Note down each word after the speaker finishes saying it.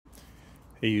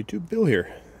Hey YouTube, Bill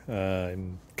here.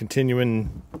 I'm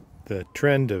continuing the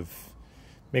trend of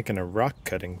making a rock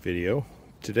cutting video.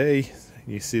 Today,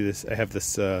 you see this, I have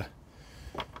this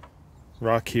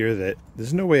rock here that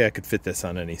there's no way I could fit this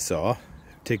on any saw.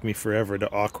 It'd take me forever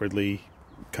to awkwardly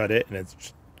cut it, and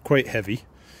it's quite heavy.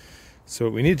 So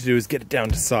what we need to do is get it down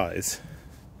to size.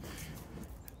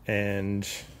 And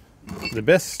the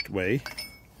best way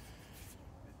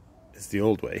is the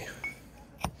old way.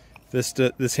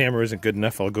 This hammer isn't good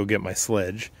enough, I'll go get my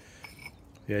sledge.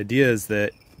 The idea is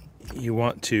that you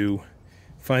want to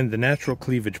find the natural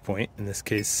cleavage point. In this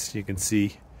case, you can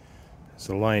see there's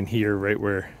a line here right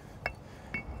where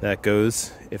that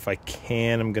goes. If I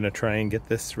can, I'm going to try and get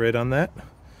this right on that.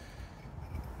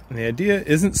 And the idea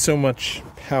isn't so much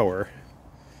power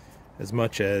as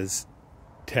much as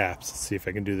taps. Let's see if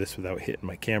I can do this without hitting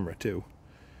my camera too.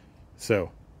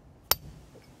 So,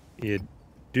 you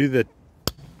do the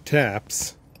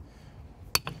taps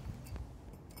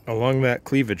along that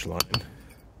cleavage line.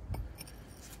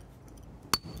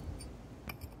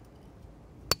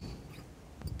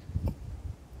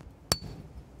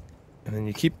 And then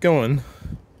you keep going.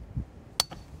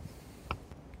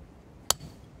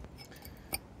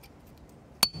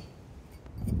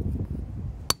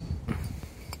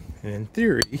 And in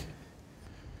theory,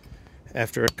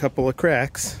 after a couple of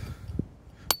cracks,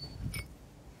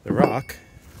 the rock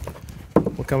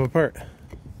will come apart.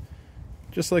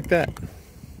 Just like that.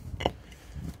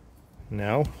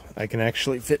 Now, I can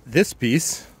actually fit this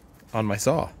piece on my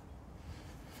saw.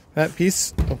 That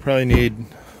piece will probably need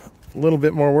a little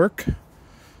bit more work,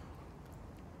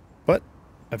 but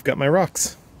I've got my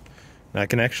rocks. Now I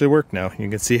can actually work now. You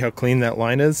can see how clean that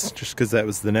line is, just because that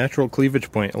was the natural cleavage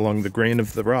point along the grain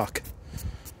of the rock.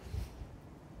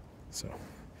 So,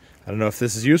 I don't know if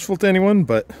this is useful to anyone,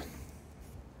 but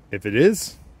if it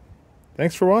is,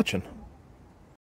 thanks for watching.